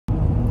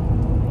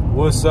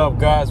What's up,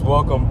 guys?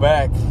 Welcome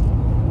back.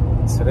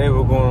 Today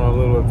we're going on a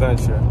little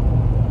adventure.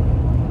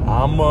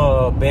 I'm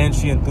a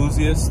Banshee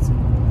enthusiast,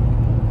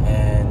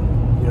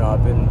 and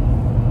I've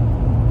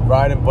been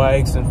riding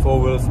bikes and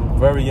four-wheelers from a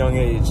very young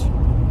age.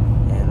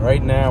 And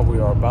right now we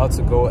are about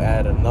to go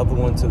add another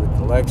one to the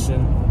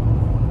collection.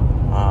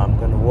 I'm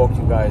gonna walk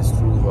you guys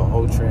through the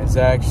whole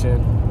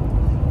transaction.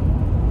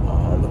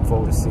 I look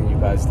forward to seeing you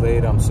guys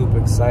later. I'm super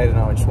excited.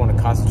 I just want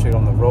to concentrate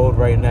on the road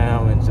right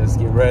now and just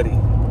get ready.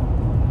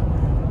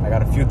 I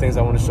got a few things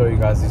I want to show you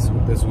guys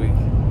this week.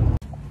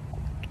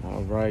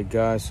 All right,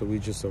 guys, so we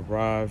just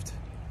arrived.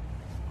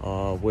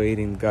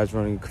 Waiting. The guy's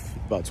running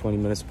about 20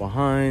 minutes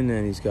behind,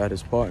 and he's got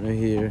his partner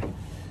here.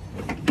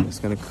 He's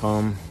gonna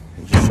come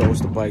and just show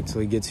us the bike till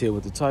he gets here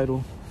with the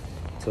title.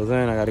 So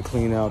then I got to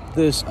clean out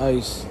this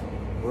ice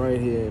right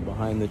here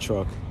behind the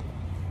truck.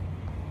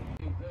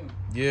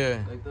 Yeah.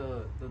 Like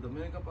the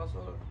Dominican pastor.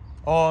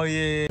 Oh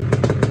yeah.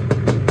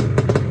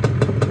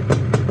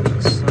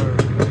 Yes, sir.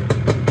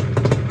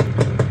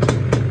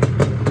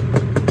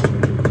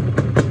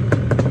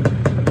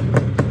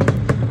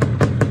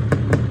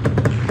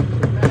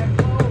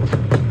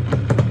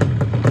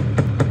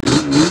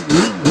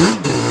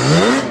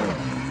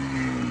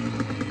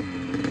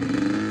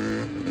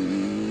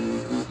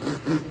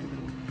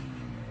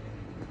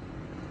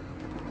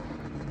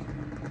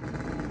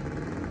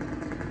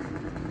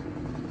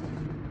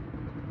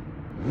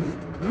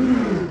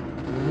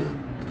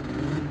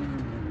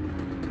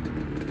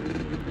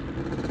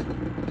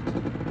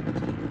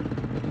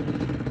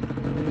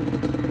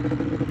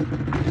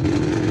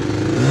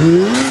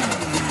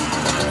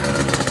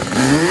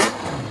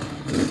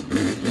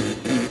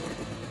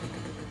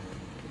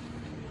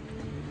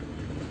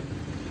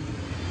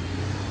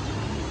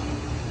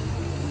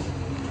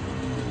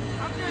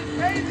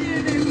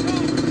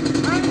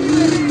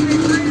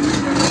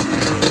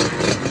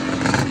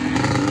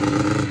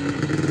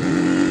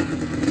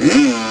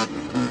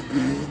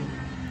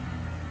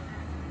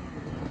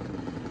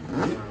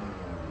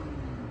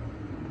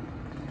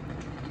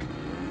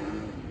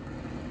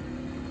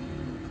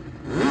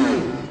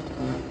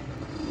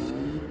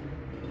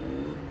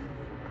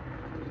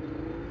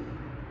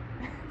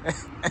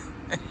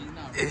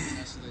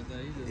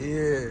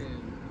 Yeah.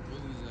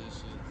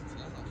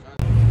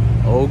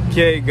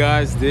 Okay,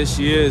 guys, this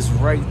she is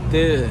right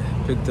there.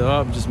 Picked her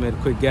up, just made a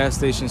quick gas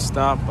station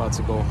stop. About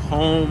to go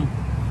home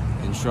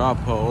and drop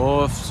her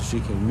off so she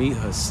can meet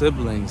her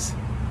siblings.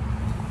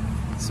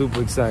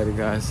 Super excited,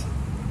 guys.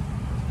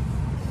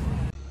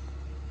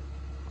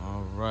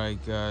 All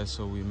right, guys,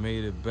 so we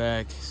made it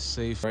back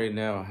safe. Right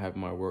now, I have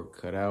my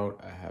work cut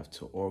out. I have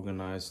to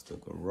organize the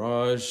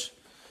garage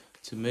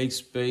to make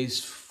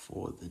space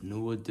for the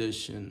new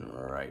addition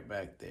right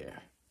back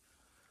there.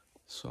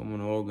 So I'm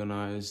gonna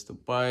organize the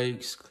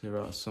bikes, clear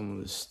out some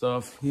of the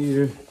stuff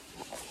here,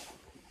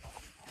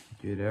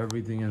 get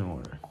everything in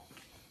order.